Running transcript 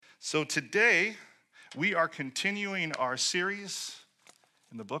So today, we are continuing our series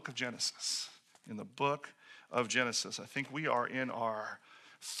in the book of Genesis. In the book of Genesis. I think we are in our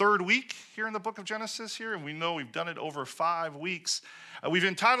third week here in the book of Genesis here, and we know we've done it over 5 weeks. We've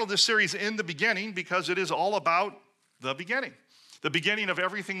entitled this series In the Beginning because it is all about the beginning of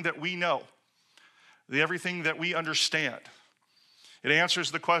everything that we know, everything that we understand. It answers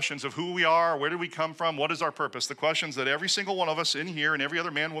the questions of who we are, where do we come from, what is our purpose, the questions that every single one of us in here and every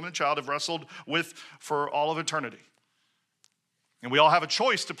other man, woman, and child have wrestled with for all of eternity. And we all have a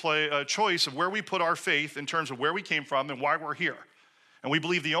choice to play, a choice of where we put our faith in terms of where we came from and why we're here. And we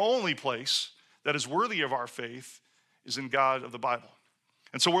believe the only place that is worthy of our faith is in God of the Bible.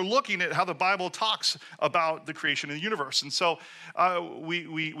 And so we're looking at how the Bible talks about the creation of the universe. And so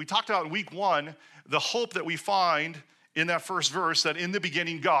we talked about in week 1 the hope that we find in that first verse that in the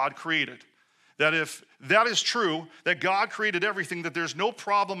beginning God created. That if that is true, that God created everything, that there's no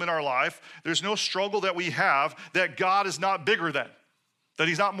problem in our life, there's no struggle that we have, that God is not bigger than, that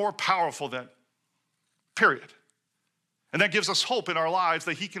he's not more powerful than, period. And that gives us hope in our lives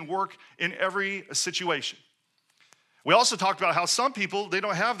that he can work in every situation. We also talked about how some people, they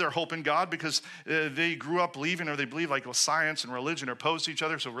don't have their hope in God because they grew up believing, or they believe like science and religion are opposed to each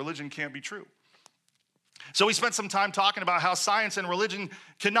other, so religion can't be true. So we spent some time talking about how science and religion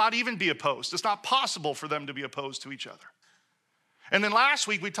cannot even be opposed. It's not possible for them to be opposed to each other. And then last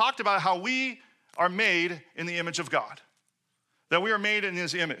week we talked about how we are made in the image of God. That we are made in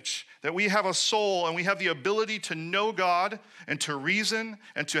his image. That we have a soul and we have the ability to know God and to reason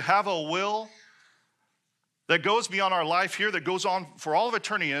and to have a will that goes beyond our life here, that goes on for all of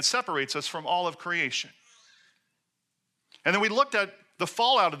eternity, and it separates us from all of creation. And then we looked at the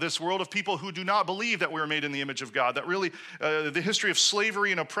fallout of this world of people who do not believe that we were made in the image of God, that really the history of slavery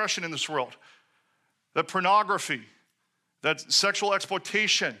and oppression in this world, that pornography, that sexual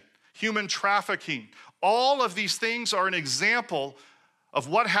exploitation, human trafficking, all of these things are an example of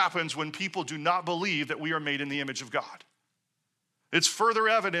what happens when people do not believe that we are made in the image of God. It's further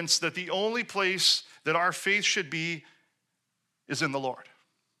evidence that the only place that our faith should be is in the Lord.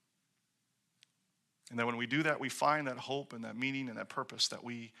 And then when we do that, we find that hope and that meaning and that purpose that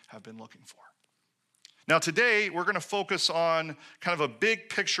we have been looking for. Now today, we're going to focus on kind of a big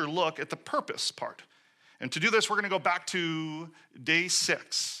picture look at the purpose part. And to do this, we're going to go back to day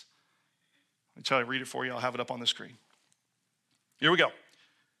 6. Let me try to read it for you. I'll have it up on the screen. Here we go.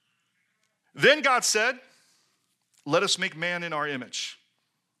 Then God said, "Let us make man in our image,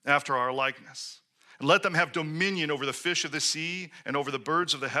 after our likeness. And let them have dominion over the fish of the sea, and over the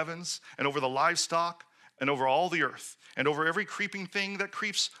birds of the heavens, and over the livestock, and over all the earth, and over every creeping thing that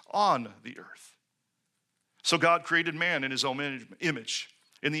creeps on the earth." So God created man in his own image.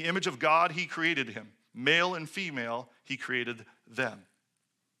 In the image of God, he created him. Male and female, he created them.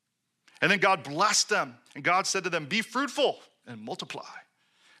 And then God blessed them, and God said to them, "Be fruitful and multiply,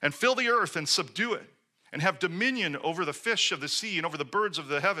 and fill the earth and subdue it, and have dominion over the fish of the sea and over the birds of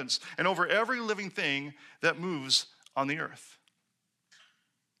the heavens and over every living thing that moves on the earth."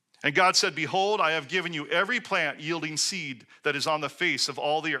 And God said, "Behold, I have given you every plant yielding seed that is on the face of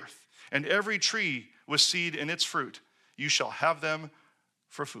all the earth, and every tree with seed in its fruit. You shall have them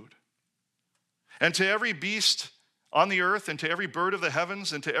for food. And to every beast on the earth, and to every bird of the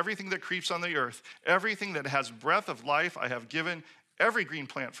heavens, and to everything that creeps on the earth, everything that has breath of life, I have given every green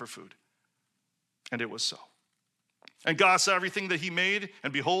plant for food." And it was so. And God saw everything that he made,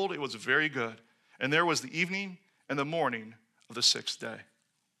 and behold, it was very good. And there was the evening and the morning of the 6th day.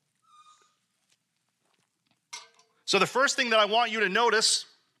 So the first thing that I want you to notice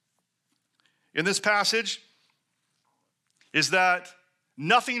in this passage is that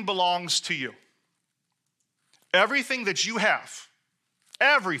nothing belongs to you. Everything that you have,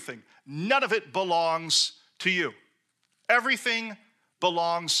 everything, none of it belongs to you. Everything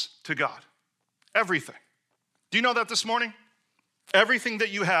belongs to God. Everything. Do you know that this morning? Everything that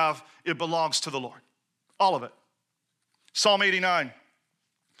you have, it belongs to the Lord. All of it. Psalm 89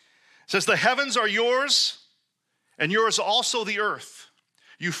 says, "The heavens are yours, and yours also the earth.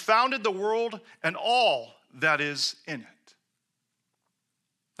 You founded the world and all that is in it."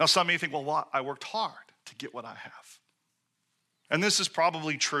 Now some may think, well, I worked hard to get what I have. And this is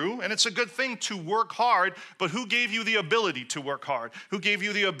probably true, and it's a good thing to work hard, but who gave you the ability to work hard? Who gave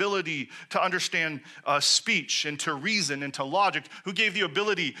you the ability to understand speech and to reason and to logic? Who gave you the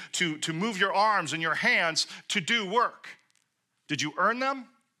ability to move your arms and your hands to do work? Did you earn them?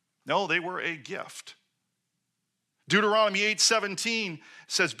 No, they were a gift. Deuteronomy 8:17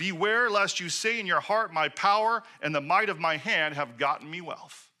 says, "Beware lest you say in your heart, my power and the might of my hand have gotten me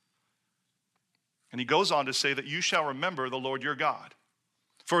wealth." And he goes on to say that you shall remember the Lord your God.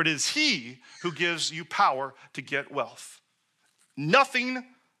 For it is he who gives you power to get wealth. Nothing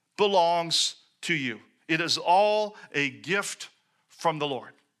belongs to you. It is all a gift from the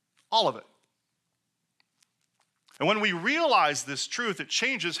Lord. All of it. And when we realize this truth, it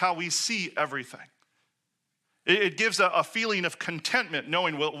changes how we see everything. It gives a feeling of contentment,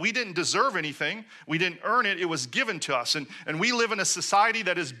 knowing, well, we didn't deserve anything. We didn't earn it. It was given to us. And we live in a society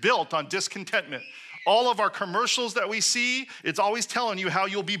that is built on discontentment. All of our commercials that we see, it's always telling you how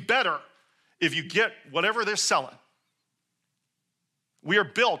you'll be better if you get whatever they're selling. We are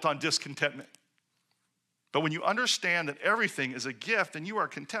built on discontentment. But when you understand that everything is a gift and you are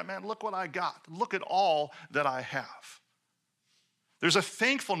content, man, look what I got. Look at all that I have. There's a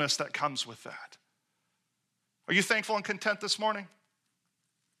thankfulness that comes with that. Are you thankful and content this morning?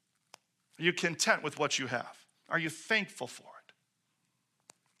 Are you content with what you have? Are you thankful for it?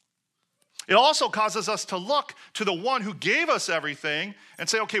 It also causes us to look to the one who gave us everything and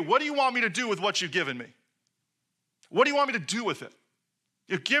say, okay, what do you want me to do with what you've given me? What do you want me to do with it?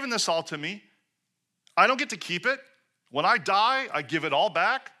 You've given this all to me. I don't get to keep it. When I die, I give it all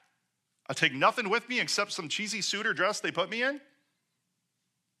back. I take nothing with me except some cheesy suit or dress they put me in.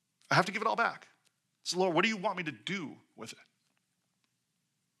 I have to give it all back. So, Lord, what do you want me to do with it?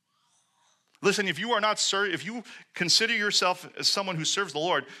 Listen, if you consider yourself as someone who serves the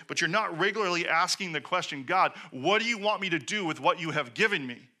Lord, but you're not regularly asking the question, God, what do you want me to do with what you have given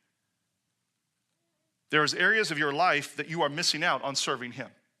me? There's areas of your life that you are missing out on serving him.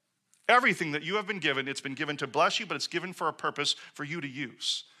 Everything that you have been given, it's been given to bless you, but it's given for a purpose for you to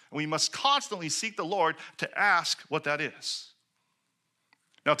use. And we must constantly seek the Lord to ask what that is.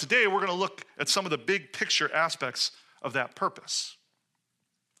 Now today we're going to look at some of the big picture aspects of that purpose.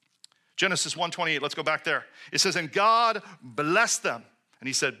 Genesis 1:28, let's go back there. It says, and God blessed them, and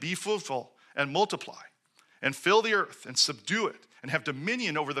he said, be fruitful and multiply and fill the earth and subdue it and have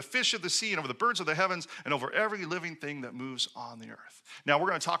dominion over the fish of the sea and over the birds of the heavens and over every living thing that moves on the earth. Now we're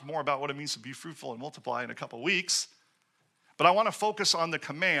going to talk more about what it means to be fruitful and multiply in a couple weeks, but I want to focus on the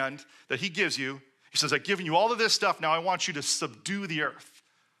command that he gives you. He says, I've given you all of this stuff, now I want you to subdue the earth.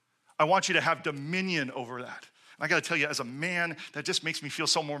 I want you to have dominion over that. I got to tell you, as a man, that just makes me feel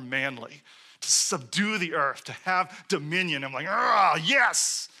so more manly. To subdue the earth, to have dominion. I'm like,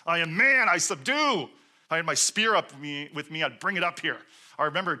 yes, I am man, I subdue. If I had my spear up with me, I'd bring it up here. I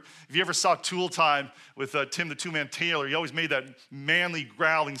remember, if you ever saw Tool Time with Tim the Two-Man Taylor, he always made that manly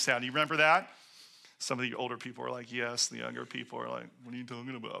growling sound. You remember that? Some of the older people are like, yes. The younger people are like, what are you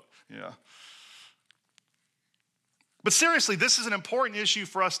talking about? Yeah. But seriously, this is an important issue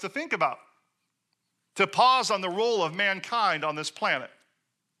for us to think about. To pause on the role of mankind on this planet.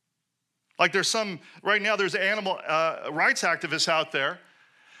 Like right now there's animal rights activists out there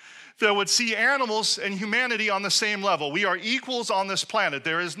that would see animals and humanity on the same level. We are equals on this planet.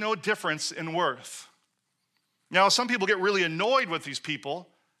 There is no difference in worth. Now, some people get really annoyed with these people,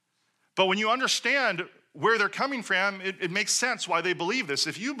 but when you understand where they're coming from, it makes sense why they believe this.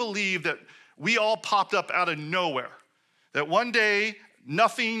 If you believe that we all popped up out of nowhere, that one day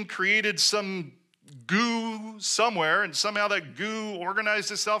nothing created some goo somewhere, and somehow that goo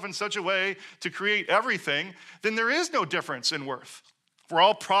organized itself in such a way to create everything, then there is no difference in worth. If we're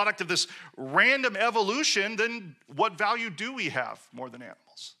all product of this random evolution, then what value do we have more than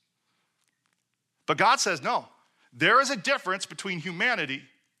animals? But God says, no, there is a difference between humanity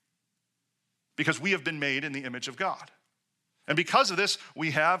because we have been made in the image of God. And because of this,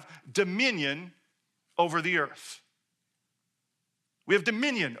 we have dominion over the earth. We have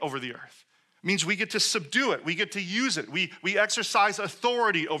dominion over the earth. Means we get to subdue it. We get to use it. We exercise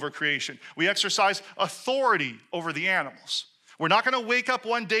authority over creation. We exercise authority over the animals. We're not going to wake up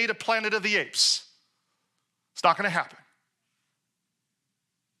one day to Planet of the Apes. It's not going to happen.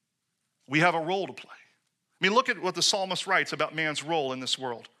 We have a role to play. I mean, look at what the psalmist writes about man's role in this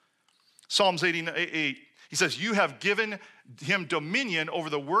world. Psalms 88, he says, you have given him dominion over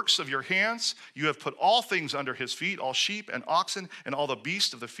the works of your hands. You have put all things under his feet, all sheep and oxen and all the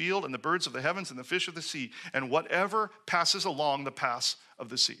beasts of the field and the birds of the heavens and the fish of the sea and whatever passes along the paths of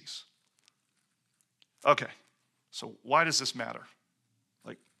the seas. Okay, so why does this matter?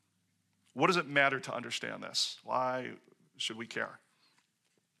 Like, what does it matter to understand this? Why should we care?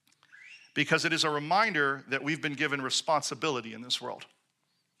 Because it is a reminder that we've been given responsibility in this world.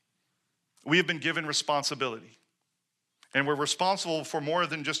 We have been given responsibility. And we're responsible for more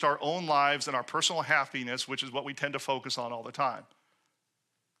than just our own lives and our personal happiness, which is what we tend to focus on all the time,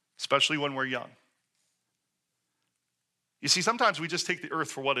 especially when we're young. You see, sometimes we just take the earth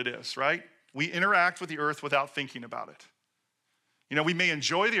for what it is, right? We interact with the earth without thinking about it. You know, we may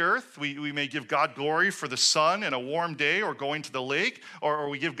enjoy the earth. We may give God glory for the sun and a warm day or going to the lake, or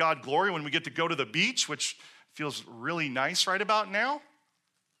we give God glory when we get to go to the beach, which feels really nice right about now.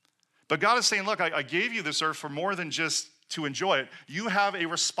 But God is saying, look, I gave you this earth for more than just to enjoy it. You have a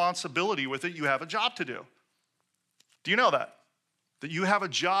responsibility with it. You have a job to do. Do you know that? That you have a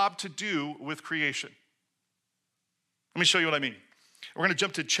job to do with creation. Let me show you what I mean. We're going to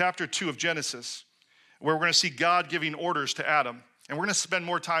jump to chapter 2 of Genesis, where we're going to see God giving orders to Adam. And we're going to spend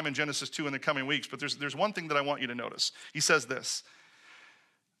more time in Genesis 2 in the coming weeks, but there's one thing that I want you to notice. He says this,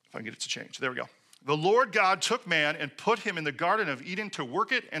 if I can get it to change. There we go. The Lord God took man and put him in the Garden of Eden to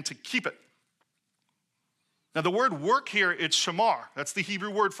work it and to keep it. Now the word work here, it's shamar. That's the Hebrew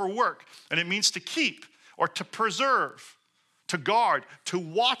word for work. And it means to keep or to preserve, to guard, to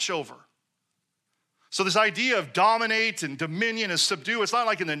watch over. So this idea of dominate and dominion and subdue, it's not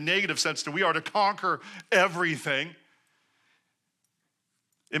like in the negative sense that we are to conquer everything.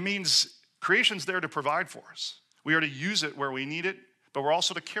 It means creation's there to provide for us. We are to use it where we need it, but we're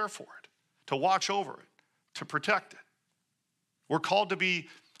also to care for it, to watch over it, to protect it. We're called to be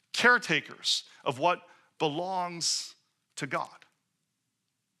caretakers of what belongs to God.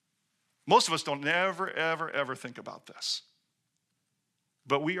 Most of us don't ever think about this.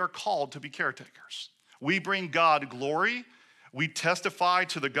 But we are called to be caretakers. We bring God glory. We testify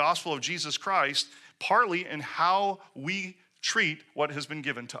to the gospel of Jesus Christ, partly in how we treat what has been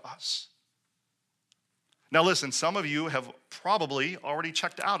given to us. Now listen, some of you have probably already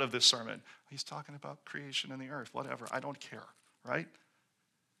checked out of this sermon. He's talking about creation and the earth, whatever. I don't care, right?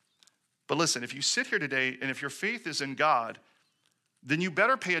 But listen, if you sit here today and if your faith is in God, then you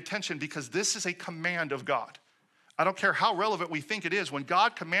better pay attention because this is a command of God. I don't care how relevant we think it is. When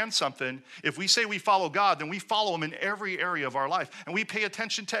God commands something, if we say we follow God, then we follow him in every area of our life. And we pay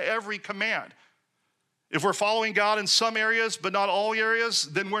attention to every command. If we're following God in some areas, but not all areas,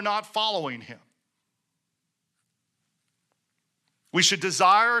 then we're not following him. We should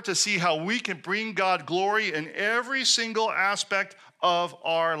desire to see how we can bring God glory in every single aspect of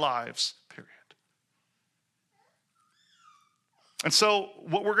our lives, period. And so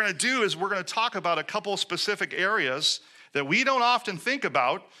what we're going to do is we're going to talk about a couple specific areas that we don't often think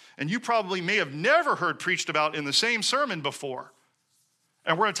about, and you probably may have never heard preached about in the same sermon before.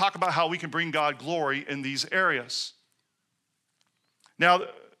 And we're going to talk about how we can bring God glory in these areas. Now,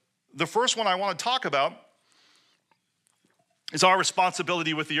 the first one I want to talk about is our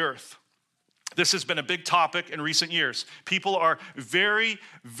responsibility with the earth. This has been a big topic in recent years. People are very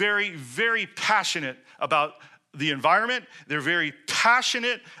passionate about the environment. They're very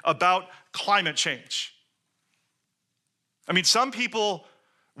passionate about climate change. I mean, some people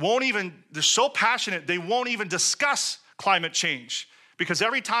they're so passionate, they won't even discuss climate change because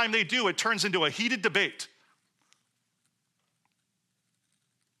every time they do, it turns into a heated debate.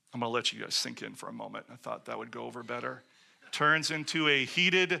 I'm going to let you guys sink in for a moment. I thought that would go over better. Turns into a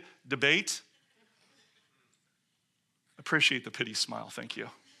heated debate. Appreciate the pity smile, thank you.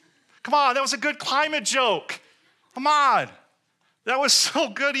 Come on, that was a good climate joke. Come on. That was so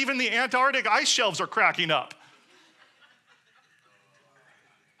good, even the Antarctic ice shelves are cracking up.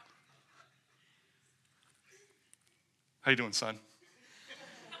 How you doing, son?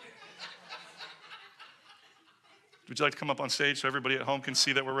 Would you like to come up on stage so everybody at home can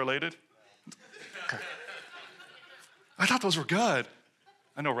see that we're related? Okay. I thought those were good.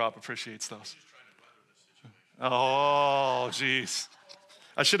 I know Rob appreciates those. Oh, geez.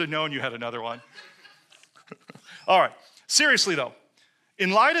 I should have known you had another one. All right. Seriously, though,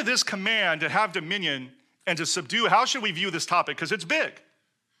 in light of this command to have dominion and to subdue, how should we view this topic? Because it's big.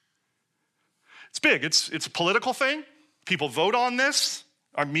 It's big. It's a political thing. People vote on this.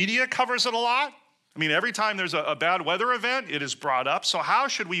 Our media covers it a lot. I mean, every time there's a bad weather event, it is brought up. So how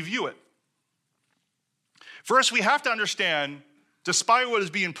should we view it? First, we have to understand, despite what is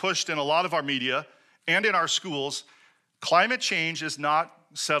being pushed in a lot of our media and in our schools, climate change is not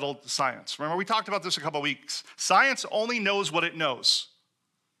settled science. Remember, we talked about this a couple of weeks. Science only knows what it knows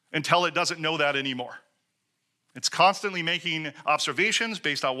until it doesn't know that anymore. It's constantly making observations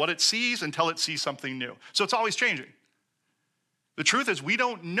based on what it sees until it sees something new. So it's always changing. The truth is we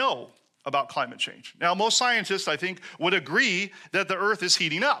don't know about climate change. Now, most scientists, I think, would agree that the earth is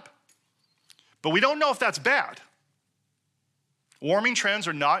heating up. But we don't know if that's bad. Warming trends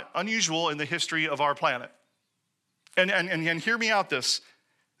are not unusual in the history of our planet. And hear me out this.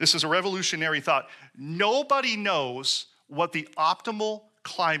 This is a revolutionary thought. Nobody knows what the optimal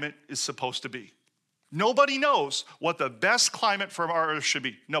climate is supposed to be. Nobody knows what the best climate for our earth should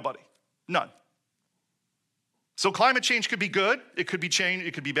be. Nobody. None. So climate change could be good. It could be change.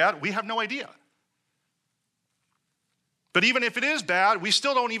 It could be bad. We have no idea. But even if it is bad, we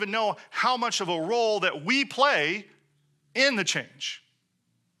still don't even know how much of a role that we play in the change.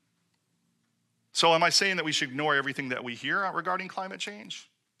 So am I saying that we should ignore everything that we hear regarding climate change?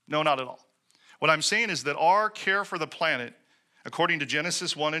 No, not at all. What I'm saying is that our care for the planet, according to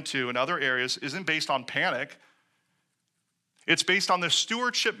Genesis 1 and 2 and other areas, isn't based on panic. It's based on the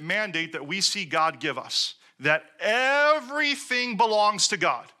stewardship mandate that we see God give us, that everything belongs to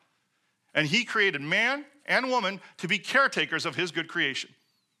God. And he created man and woman to be caretakers of his good creation,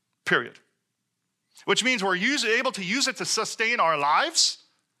 period. Which means we're able to use it to sustain our lives,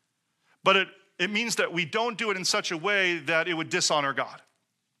 but it means that we don't do it in such a way that it would dishonor God.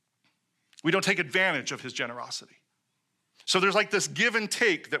 We don't take advantage of his generosity. So there's like this give and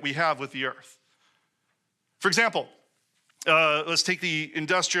take that we have with the earth. For example, let's take the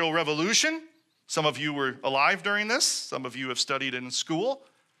Industrial Revolution. Some of you were alive during this. Some of you have studied in school.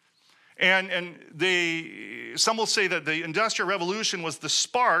 And some will say that the Industrial Revolution was the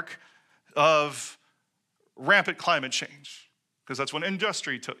spark of rampant climate change, because that's when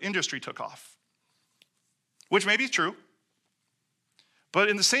industry took off, which may be true. But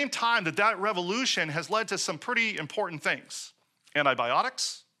in the same time that revolution has led to some pretty important things: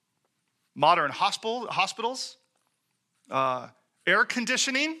 antibiotics, modern hospitals, air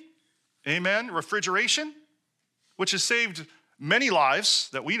conditioning, amen, refrigeration, which has saved many lives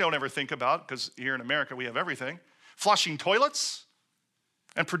that we don't ever think about, because here in America we have everything, flushing toilets,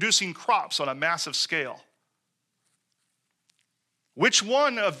 and producing crops on a massive scale. Which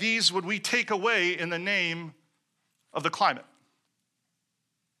one of these would we take away in the name of the climate?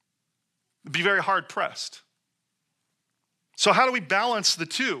 It'd be very hard pressed. So how do we balance the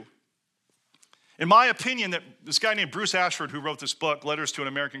two? In my opinion, that this guy named Bruce Ashford, who wrote this book, Letters to an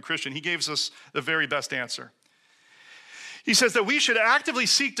American Christian, he gives us the very best answer. He says that we should actively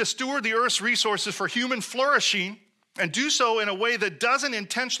seek to steward the earth's resources for human flourishing, and do so in a way that doesn't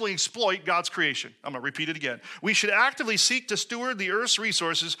intentionally exploit God's creation. I'm going to repeat it again. We should actively seek to steward the earth's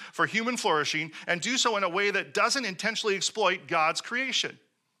resources for human flourishing, and do so in a way that doesn't intentionally exploit God's creation.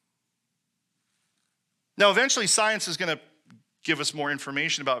 Now, eventually science is going to give us more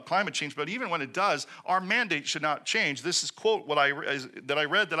information about climate change, but even when it does, our mandate should not change. This is quote that I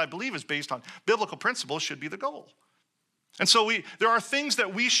read that I believe is based on biblical principles should be the goal. And so there are things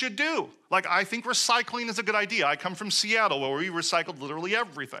that we should do. Like, I think recycling is a good idea. I come from Seattle, where we recycled literally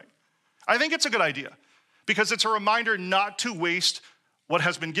everything. I think it's a good idea because it's a reminder not to waste what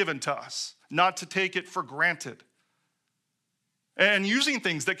has been given to us, not to take it for granted. And using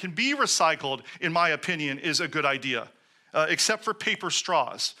things that can be recycled, in my opinion, is a good idea, except for paper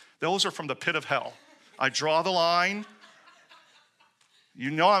straws. Those are from the pit of hell. I draw the line. You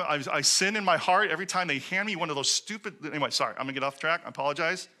know, I sin in my heart every time they hand me one of those stupid, anyway, sorry, I'm gonna get off track, I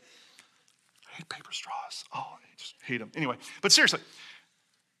apologize. I hate paper straws. Oh, I just hate them. Anyway, but seriously,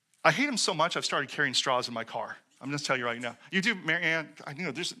 I hate them so much I've started carrying straws in my car. I'm just telling you right now. You do, Mary Ann,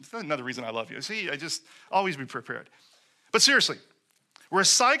 there's another reason I love you. See, I just always be prepared. But seriously,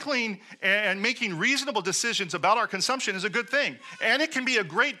 recycling and making reasonable decisions about our consumption is a good thing. And it can be a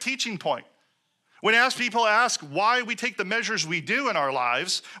great teaching point. When people ask why we take the measures we do in our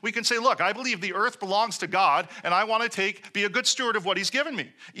lives, we can say, look, I believe the earth belongs to God, and I want to be a good steward of what he's given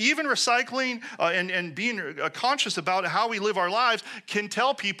me. Even recycling and being conscious about how we live our lives can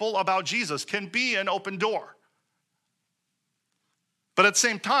tell people about Jesus, can be an open door. But at the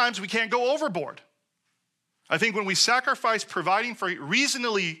same time, we can't go overboard. I think when we sacrifice providing for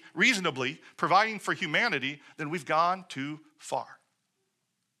reasonably providing for humanity, then we've gone too far.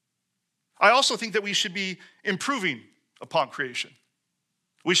 I also think that we should be improving upon creation.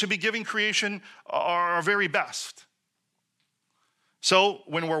 We should be giving creation our very best. So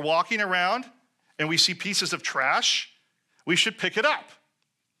when we're walking around and we see pieces of trash, we should pick it up.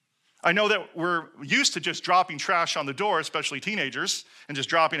 I know that we're used to just dropping trash on the door, especially teenagers, and just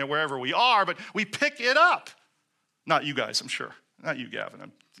dropping it wherever we are, but we pick it up. Not you guys, I'm sure. Not you,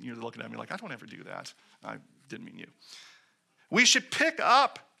 Gavin. You're looking at me like, I don't ever do that. I didn't mean you. We should pick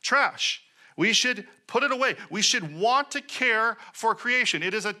up trash. We should put it away. We should want to care for creation.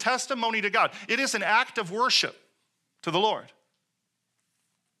 It is a testimony to God. It is an act of worship to the Lord.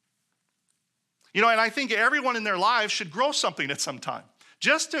 You know, and I think everyone in their lives should grow something at some time.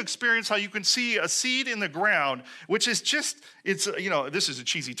 Just to experience how you can see a seed in the ground, which is just, this is a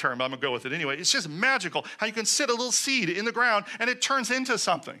cheesy term, but I'm gonna go with it anyway. It's just magical how you can sit a little seed in the ground and it turns into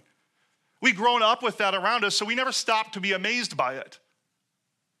something. We've grown up with that around us, so we never stop to be amazed by it.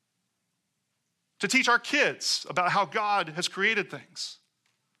 To teach our kids about how God has created things.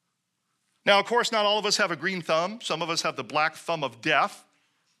 Now, of course, not all of us have a green thumb. Some of us have the black thumb of death.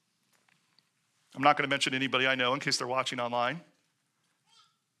 I'm not going to mention anybody I know in case they're watching online.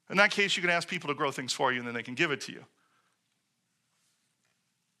 In that case, you can ask people to grow things for you and then they can give it to you.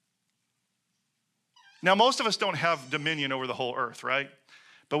 Now, most of us don't have dominion over the whole earth, right?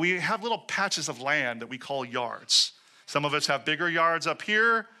 But we have little patches of land that we call yards. Some of us have bigger yards up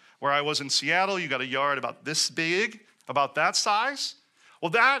here. Where I was in Seattle, you got a yard about this big, about that size.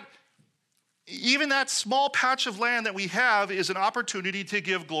 Well, even that small patch of land that we have is an opportunity to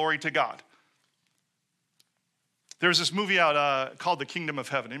give glory to God. There's this movie out called The Kingdom of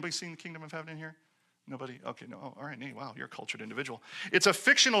Heaven. Anybody seen The Kingdom of Heaven in here? Nobody? Okay, no. Oh, all right, Nate, wow, you're a cultured individual. It's a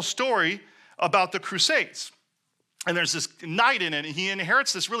fictional story about the Crusades. And there's this knight in it, and he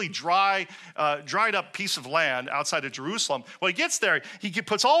inherits this really dried up piece of land outside of Jerusalem. Well, he gets there, he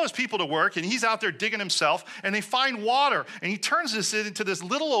puts all his people to work, and he's out there digging himself, and they find water. And he turns this into this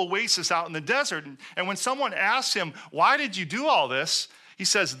little oasis out in the desert. And when someone asks him, why did you do all this? He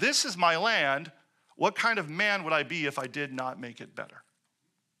says, this is my land. What kind of man would I be if I did not make it better?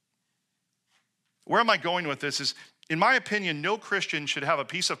 Where am I going with this is, in my opinion, no Christian should have a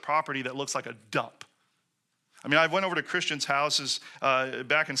piece of property that looks like a dump. I mean, I went over to Christians' houses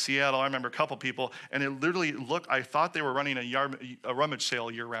back in Seattle. I remember a couple people, and it literally looked, I thought they were running a rummage sale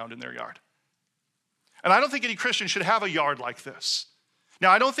year-round in their yard. And I don't think any Christian should have a yard like this.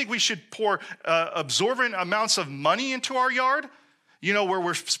 Now, I don't think we should pour absorbent amounts of money into our yard, you know, where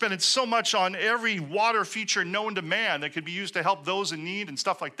we're spending so much on every water feature known to man that could be used to help those in need and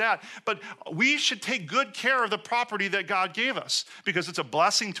stuff like that. But we should take good care of the property that God gave us because it's a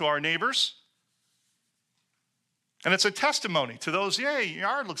blessing to our neighbors. And it's a testimony to those, yay, your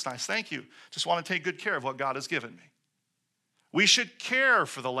yard looks nice, thank you. Just want to take good care of what God has given me. We should care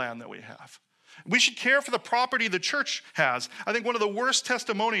for the land that we have. We should care for the property the church has. I think one of the worst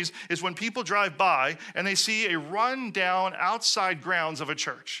testimonies is when people drive by and they see a run-down outside grounds of a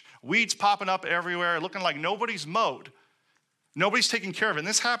church. Weeds popping up everywhere, looking like nobody's mowed. Nobody's taking care of it. And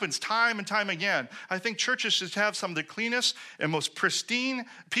this happens time and time again. I think churches should have some of the cleanest and most pristine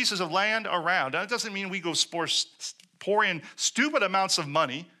pieces of land around. That doesn't mean we go pour in stupid amounts of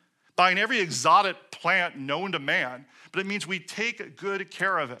money, buying every exotic plant known to man, but it means we take good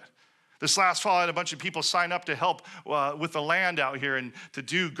care of it. This last fall, I had a bunch of people sign up to help with the land out here and to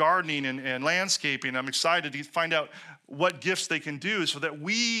do gardening and landscaping. I'm excited to find out what gifts they can do so that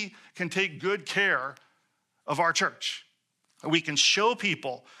we can take good care of our church. We can show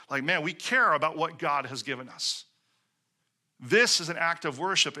people, like, man, we care about what God has given us. This is an act of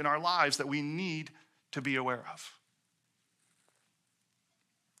worship in our lives that we need to be aware of.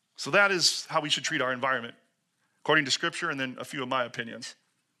 So that is how we should treat our environment, according to Scripture, and then a few of my opinions.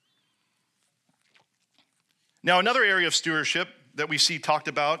 Now, another area of stewardship that we see talked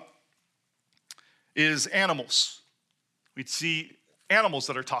about is animals. We see animals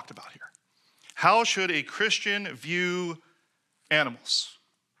that are talked about here. How should a Christian view animals?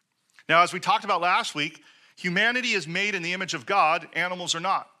 Now, as we talked about last week, humanity is made in the image of God. Animals are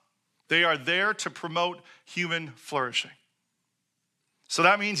not. They are there to promote human flourishing. So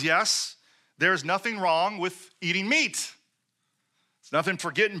that means, yes, there's nothing wrong with eating meat. There's nothing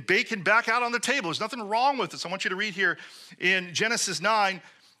for getting bacon back out on the table. There's nothing wrong with this. I want you to read here in Genesis 9,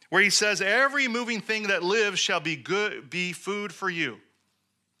 where he says, every moving thing that lives shall be food for you.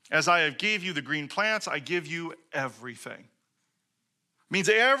 As I have gave you the green plants, I give you everything. Means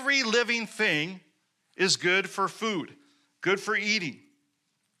every living thing is good for food, good for eating.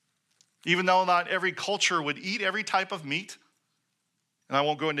 Even though not every culture would eat every type of meat, and I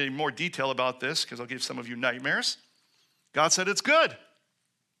won't go into any more detail about this because I'll give some of you nightmares, God said it's good.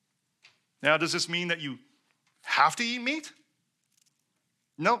 Now, does this mean that you have to eat meat?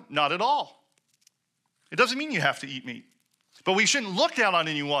 No, not at all. It doesn't mean you have to eat meat. But we shouldn't look down on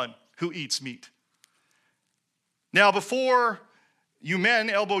anyone who eats meat. Now, before you men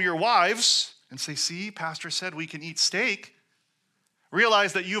elbow your wives and say, see, Pastor said we can eat steak,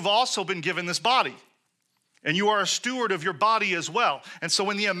 realize that you've also been given this body. And you are a steward of your body as well. And so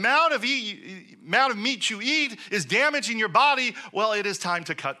when the amount of meat you eat is damaging your body, well, it is time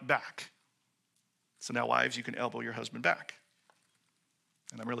to cut back. So now, wives, you can elbow your husband back.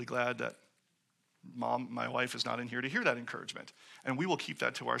 And I'm really glad that Mom, my wife, is not in here to hear that encouragement. And we will keep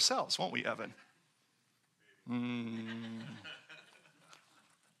that to ourselves, won't we, Evan?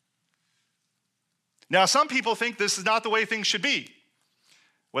 Now, some people think this is not the way things should be.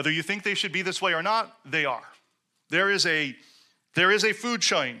 Whether you think they should be this way or not, they are. There is a food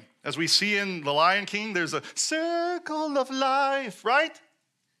chain. As we see in The Lion King, there's a circle of life, right?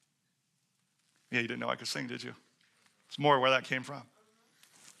 Yeah, you didn't know I could sing, did you? It's more where that came from.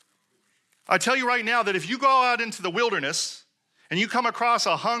 I tell you right now that if you go out into the wilderness and you come across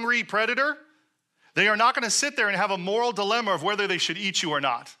a hungry predator, They are not going to sit there and have a moral dilemma of whether they should eat you or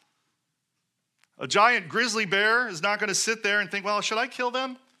not. A giant grizzly bear is not going to sit there and think, well, should I kill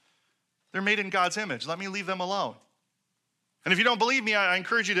them? They're made in God's image. Let me leave them alone. And if you don't believe me, I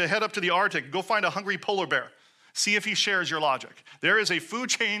encourage you to head up to the Arctic, go find a hungry polar bear. See if he shares your logic. There is a food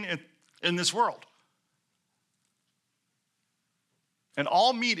chain in this world. And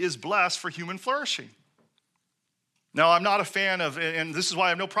all meat is blessed for human flourishing. Now, I'm not a fan of, and this is why I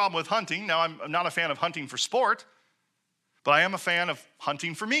have no problem with hunting. Now, I'm not a fan of hunting for sport, but I am a fan of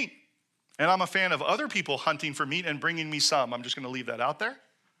hunting for meat. And I'm a fan of other people hunting for meat and bringing me some. I'm just going to leave that out there.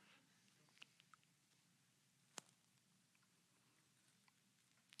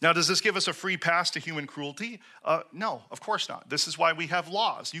 Now, does this give us a free pass to human cruelty? No, of course not. This is why we have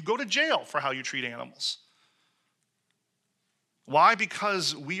laws. You go to jail for how you treat animals. Why?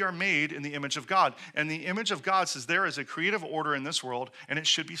 Because we are made in the image of God. And the image of God says there is a creative order in this world, and it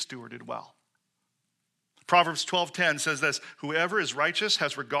should be stewarded well. Proverbs 12:10 says this, whoever is righteous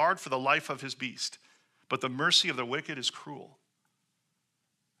has regard for the life of his beast, but the mercy of the wicked is cruel.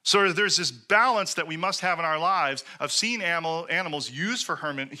 So there's this balance that we must have in our lives of seeing animals used for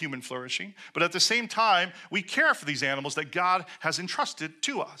human flourishing, but at the same time, we care for these animals that God has entrusted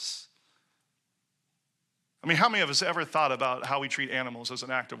to us. I mean, how many of us ever thought about how we treat animals as an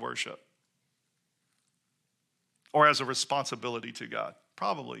act of worship? Or as a responsibility to God?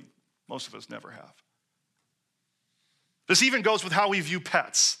 Probably most of us never have. This even goes with how we view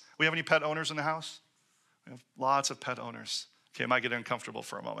pets. We have any pet owners in the house? We have lots of pet owners. Okay, I might get uncomfortable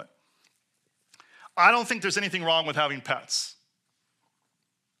for a moment. I don't think there's anything wrong with having pets.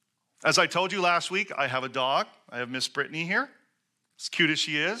 As I told you last week, I have a dog. I have Miss Brittany here, as cute as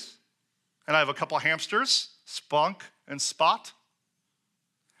she is. And I have a couple of hamsters, Spunk and Spot.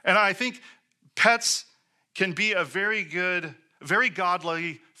 And I think pets can be a very good, very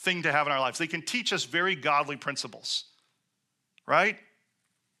godly thing to have in our lives. They can teach us very godly principles, right?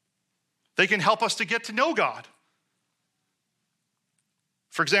 They can help us to get to know God.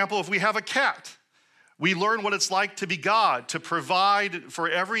 For example, if we have a cat, we learn what it's like to be God, to provide for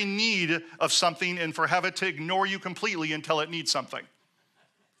every need of something and for have it to ignore you completely until it needs something.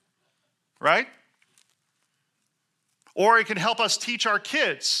 Right? Or it can help us teach our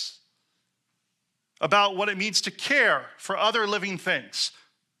kids about what it means to care for other living things,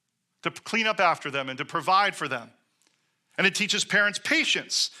 to clean up after them and to provide for them. And it teaches parents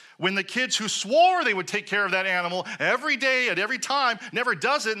patience. When the kids who swore they would take care of that animal every day at every time never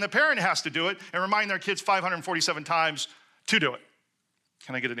does it, and the parent has to do it and remind their kids 547 times to do it.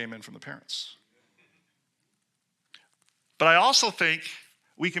 Can I get an amen from the parents? But I also think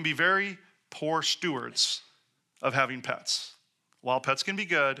we can be very poor stewards of having pets. While pets can be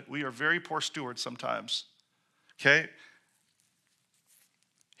good, we are very poor stewards sometimes. Okay?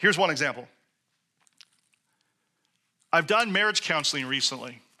 Here's one example. I've done marriage counseling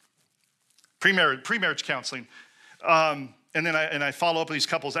recently, pre-marriage counseling, and then I follow up with these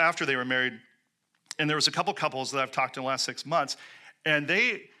couples after they were married, and there was a couple couples that I've talked to in the last 6 months, and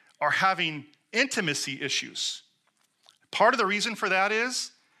they are having intimacy issues. Part of the reason for that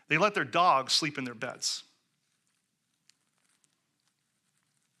is they let their dogs sleep in their beds.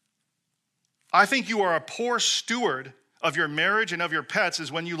 I think you are a poor steward of your marriage and of your pets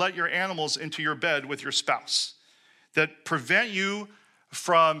is when you let your animals into your bed with your spouse that prevent you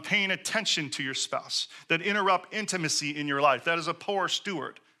from paying attention to your spouse, that interrupt intimacy in your life. That is a poor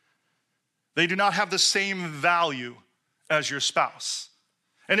steward. They do not have the same value as your spouse.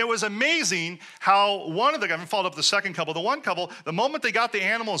 And it was amazing how I haven't followed up the second couple, the one couple, the moment they got the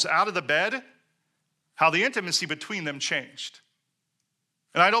animals out of the bed, how the intimacy between them changed.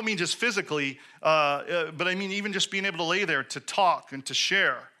 And I don't mean just physically, but I mean even just being able to lay there to talk and to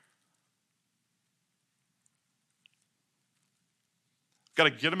share. Got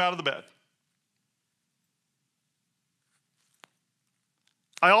to get them out of the bed.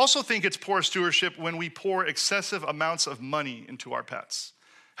 I also think it's poor stewardship when we pour excessive amounts of money into our pets.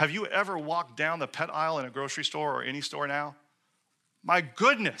 Have you ever walked down the pet aisle in a grocery store or any store now? My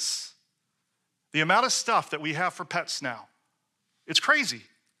goodness, the amount of stuff that we have for pets now. It's crazy.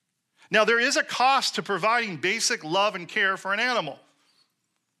 Now, there is a cost to providing basic love and care for an animal.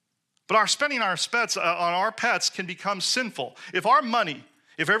 But our spending on our pets can become sinful.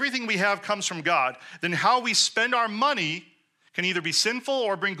 If everything we have comes from God, then how we spend our money can either be sinful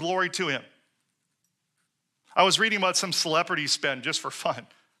or bring glory to him. I was reading what some celebrities spend just for fun.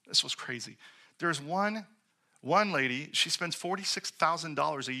 This was crazy. There's one lady, she spends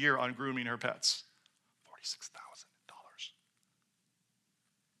 $46,000 a year on grooming her pets. $46,000.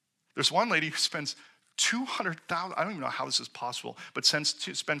 There's one lady who spends $200,000, I don't even know how this is possible, but spends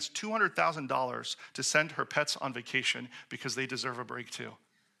 $200,000 to send her pets on vacation because they deserve a break too.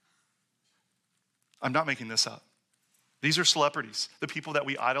 I'm not making this up. These are celebrities, the people that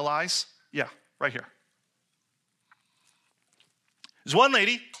we idolize. Yeah, right here. There's one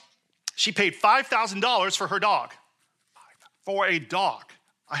lady, she paid $5,000 for her dog. For a dog.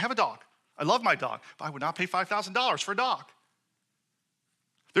 I have a dog. I love my dog, but I would not pay $5,000 for a dog.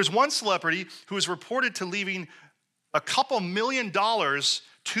 There's one celebrity who is reported to leaving a couple $1 million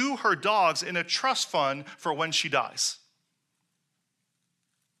to her dogs in a trust fund for when she dies.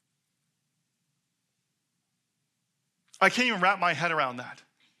 I can't even wrap my head around that.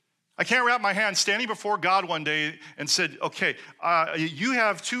 I can't wrap my hand standing before God one day and said, okay, you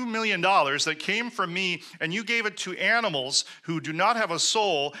have $2 million that came from me and you gave it to animals who do not have a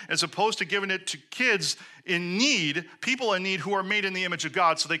soul as opposed to giving it to kids in need, people in need who are made in the image of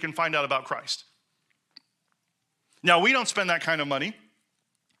God so they can find out about Christ. Now, we don't spend that kind of money,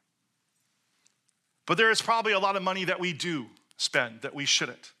 but there is probably a lot of money that we do spend that we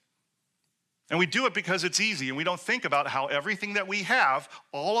shouldn't. And we do it because it's easy, and we don't think about how everything that we have,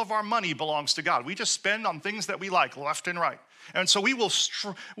 all of our money belongs to God. We just spend on things that we like, left and right. And so we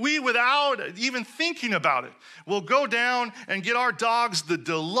without even thinking about it, will go down and get our dogs the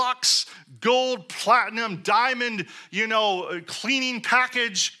deluxe gold, platinum, diamond, cleaning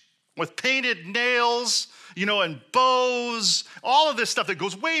package with painted nails, and bows, all of this stuff that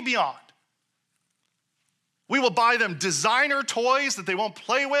goes way beyond. We will buy them designer toys that they won't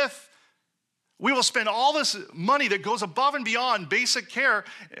play with. We will spend all this money that goes above and beyond basic care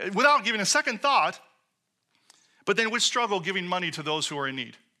without giving a second thought, but then we struggle giving money to those who are in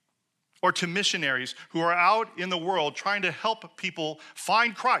need or to missionaries who are out in the world trying to help people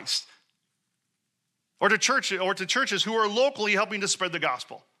find Christ, or to churches who are locally helping to spread the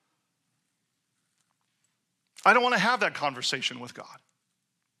gospel. I don't want to have that conversation with God.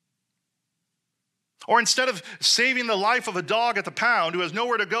 Or instead of saving the life of a dog at the pound who has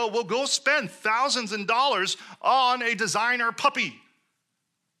nowhere to go, we'll go spend thousands of dollars on a designer puppy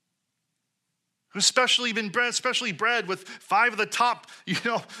who's specially bred with 5 of the top,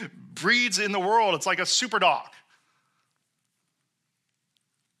 breeds in the world. It's like a super dog.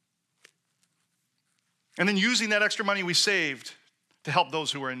 And then using that extra money we saved to help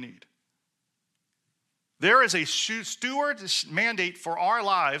those who are in need. There is a steward mandate for our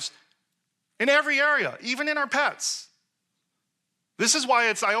lives in every area, even in our pets. This is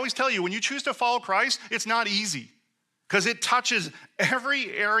why I always tell you, when you choose to follow Christ, it's not easy because it touches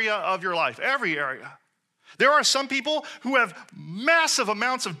every area of your life, every area. There are some people who have massive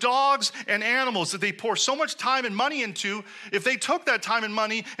amounts of dogs and animals that they pour so much time and money into. If they took that time and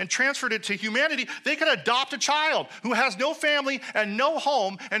money and transferred it to humanity, they could adopt a child who has no family and no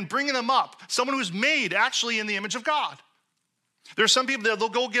home and bring them up, someone who's made actually in the image of God. There's some people that they'll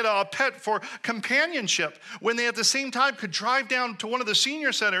go get a pet for companionship when they at the same time could drive down to one of the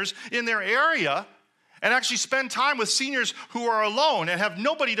senior centers in their area and actually spend time with seniors who are alone and have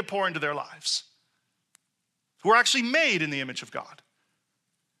nobody to pour into their lives, who are actually made in the image of God.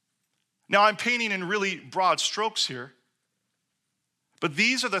 Now, I'm painting in really broad strokes here, but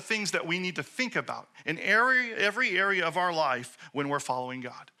these are the things that we need to think about in every area of our life when we're following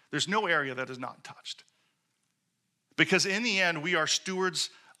God. There's no area that is not touched. Because in the end, we are stewards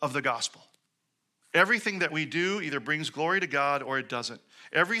of the gospel. Everything that we do either brings glory to God or it doesn't.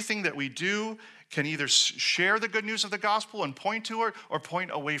 Everything that we do can either share the good news of the gospel and point to it or point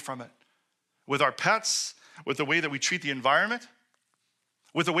away from it. With our pets, with the way that we treat the environment,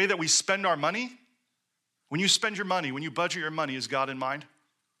 with the way that we spend our money. When you spend your money, when you budget your money, is God in mind?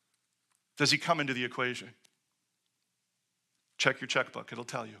 Does he come into the equation? Check your checkbook, it'll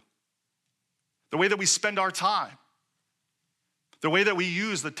tell you. The way that we spend our time, the way that we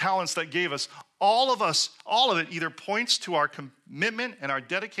use the talents that gave us, all of it either points to our commitment and our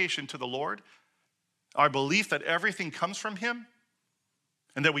dedication to the Lord, our belief that everything comes from him,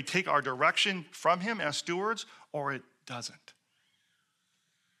 and that we take our direction from him as stewards, or it doesn't.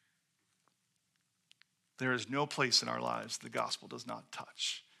 There is no place in our lives the gospel does not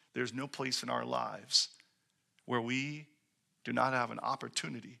touch. There's no place in our lives where we do not have an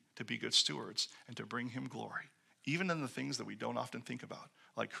opportunity to be good stewards and to bring him glory. Even in the things that we don't often think about,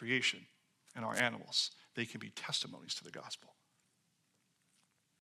 like creation and our animals, they can be testimonies to the gospel.